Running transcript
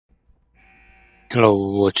Hello,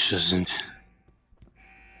 watchers, and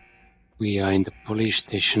we are in the police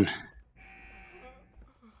station,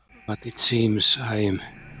 but it seems I am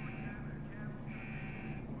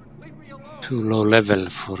too low level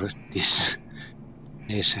for this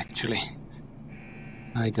case actually.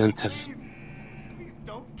 I don't have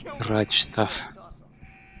the right stuff,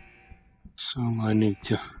 so I need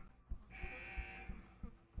to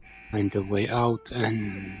find a way out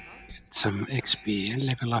and get some XP and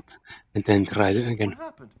level up, and then try it again.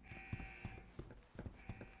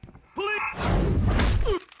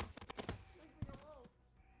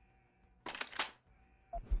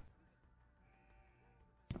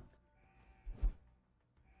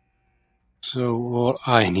 So all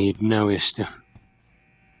I need now is to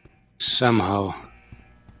somehow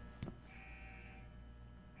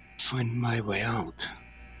find my way out.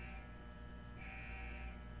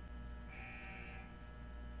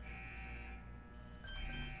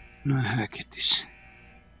 No heck it is.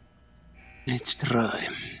 Let's try.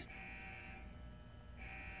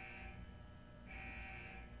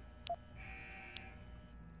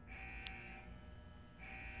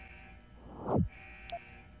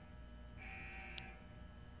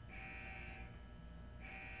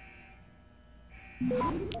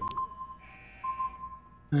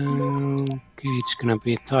 Okay, it's gonna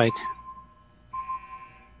be tight.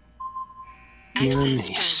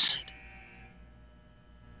 Nice.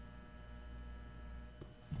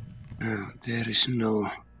 There is no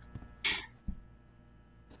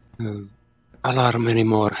alarm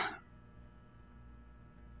anymore.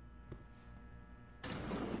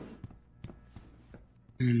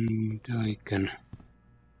 And I can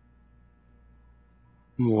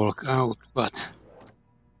walk out, but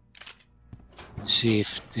see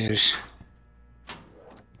if there's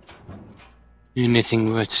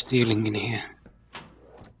anything worth stealing in here.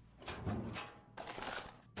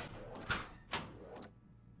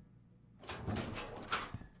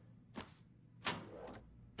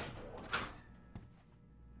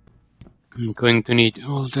 I'm going to need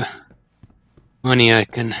all the money I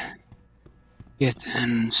can get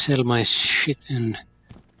and sell my shit, and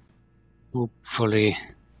hopefully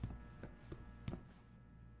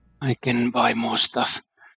I can buy more stuff.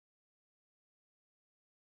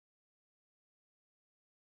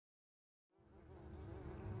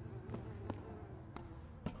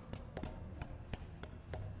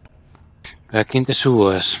 Back in the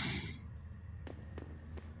sewers.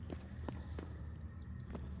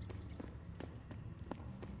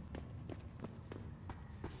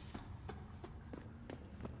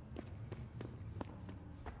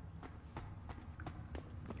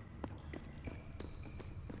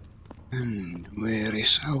 And where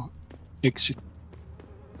is our exit?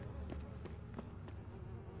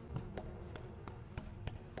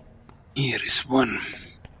 Here is one.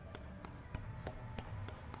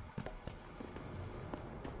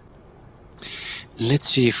 Let's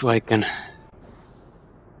see if I can...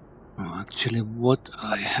 Oh, actually, what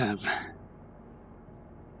I have...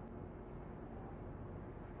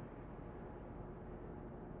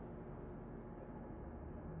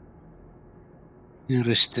 There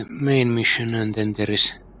is the main mission, and then there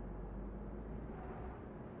is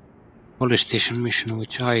police station mission,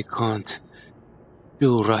 which I can't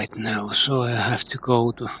do right now, so I have to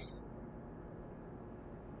go to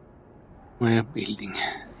my building.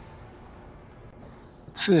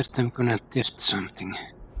 But first I'm gonna test something.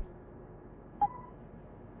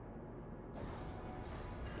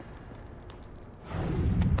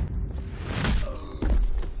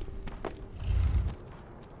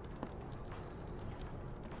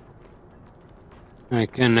 I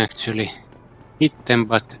can actually hit them,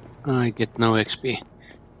 but I get no XP.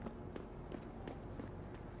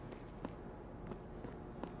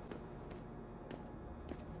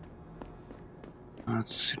 What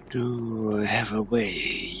do I have a way?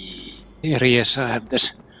 Here, yes, I have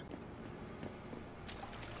this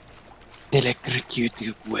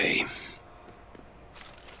electrocutive way.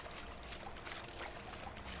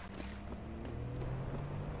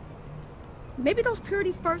 Maybe those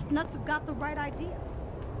Purity First nuts have got the right idea.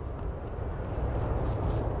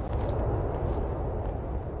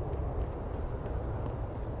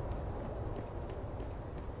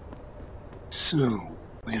 So,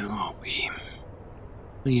 where are we?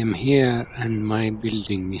 I am here and my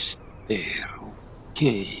building is there.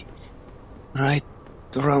 Okay. Right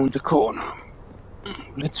around the corner.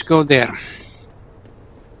 Let's go there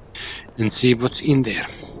and see what's in there.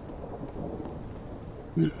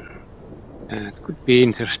 That could be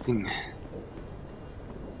interesting.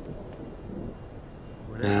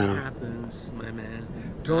 Whatever happens, my man,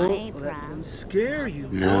 don't let them scare you.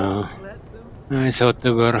 No, I thought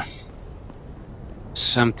there were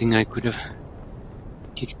something I could have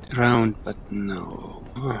kicked around, but no.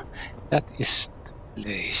 Oh, that is the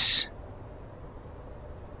place.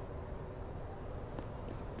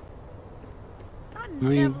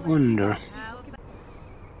 I wonder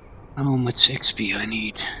how much XP I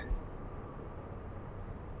need.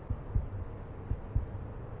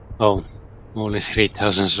 Oh, only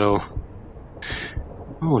 3000, so...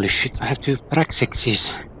 Holy shit, I have 2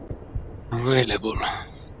 praxixes available.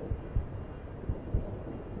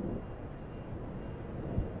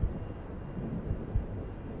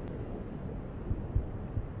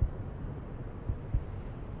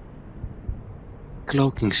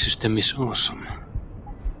 Cloaking system is awesome.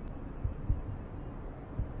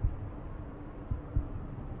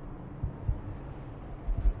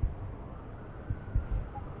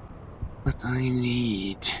 But I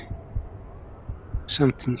need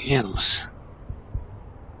something else.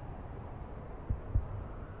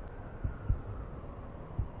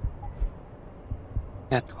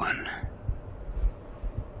 That one.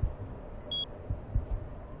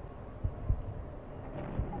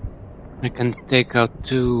 I can take out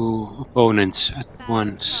 2 opponents at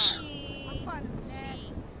once.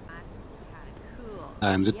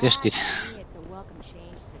 Time to test it.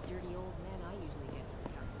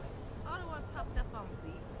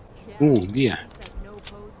 Oh dear.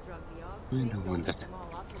 I don't want that.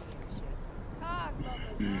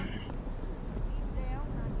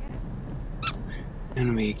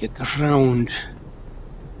 Can we get around?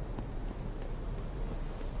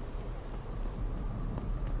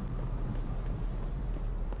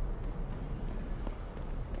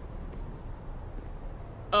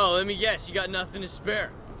 Oh, let me guess, you got nothing to spare.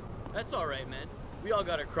 That's alright, man. We all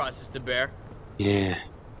got our crosses to bear. Yeah.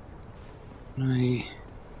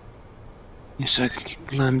 Yes, I can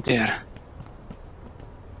climb there.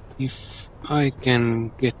 If I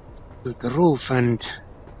can get to the roof and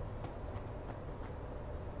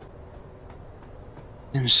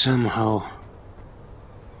then somehow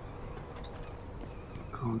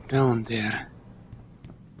go down there.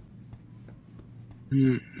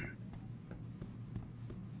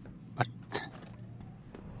 But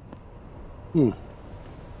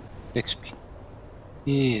XP.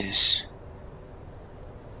 Yes.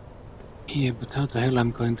 Yeah, but how the hell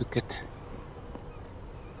I'm going to get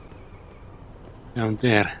down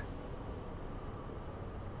there?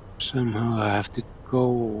 Somehow I have to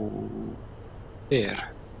go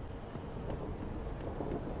there.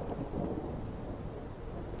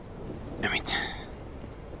 Damn it.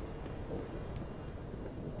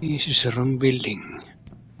 This is the wrong building.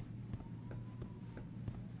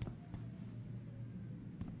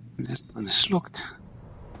 That one is locked.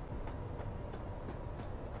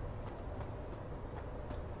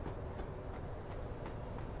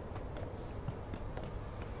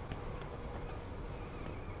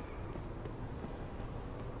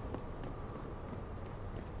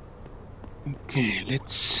 Okay,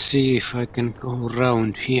 let's see if I can go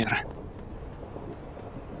around here.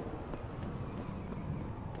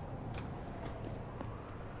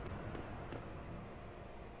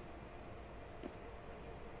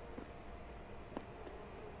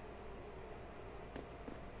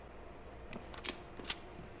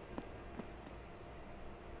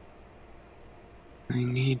 I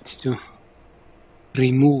need to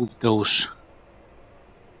remove those.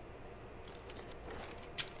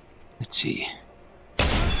 Let's see.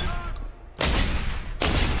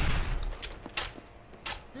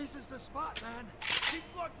 This is the spot, man. Keep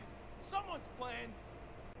looking. Someone's playing.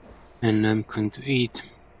 And I'm going to eat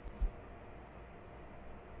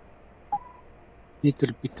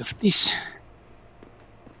little bit of this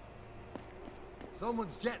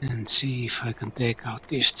Someone's getting. and see if I can take out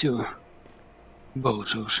these 2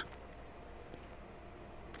 bozos.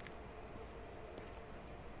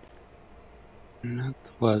 Not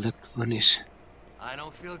well, that one is. I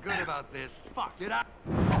don't feel good about this. Fuck it up.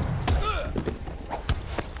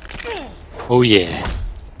 Oh yeah,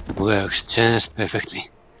 works just perfectly.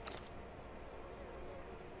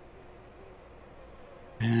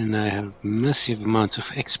 And I have massive amounts of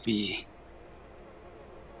XP.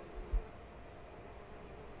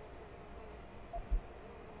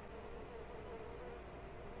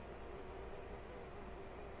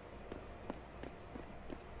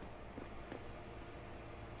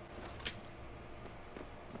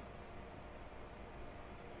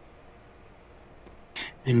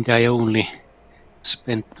 And I only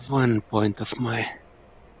spent 1 point of my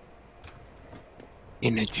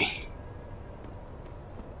energy.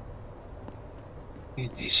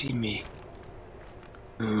 Did they see me?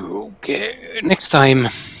 Okay, next time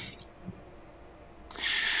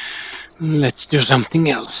let's do something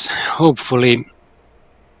else. Hopefully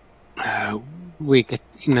we get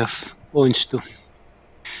enough points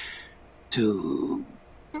to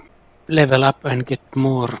level up and get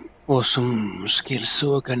more awesome skills,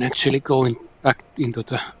 so I can actually go back into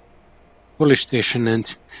the police station and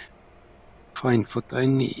find what I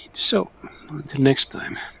need. So, until next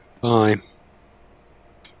time, bye.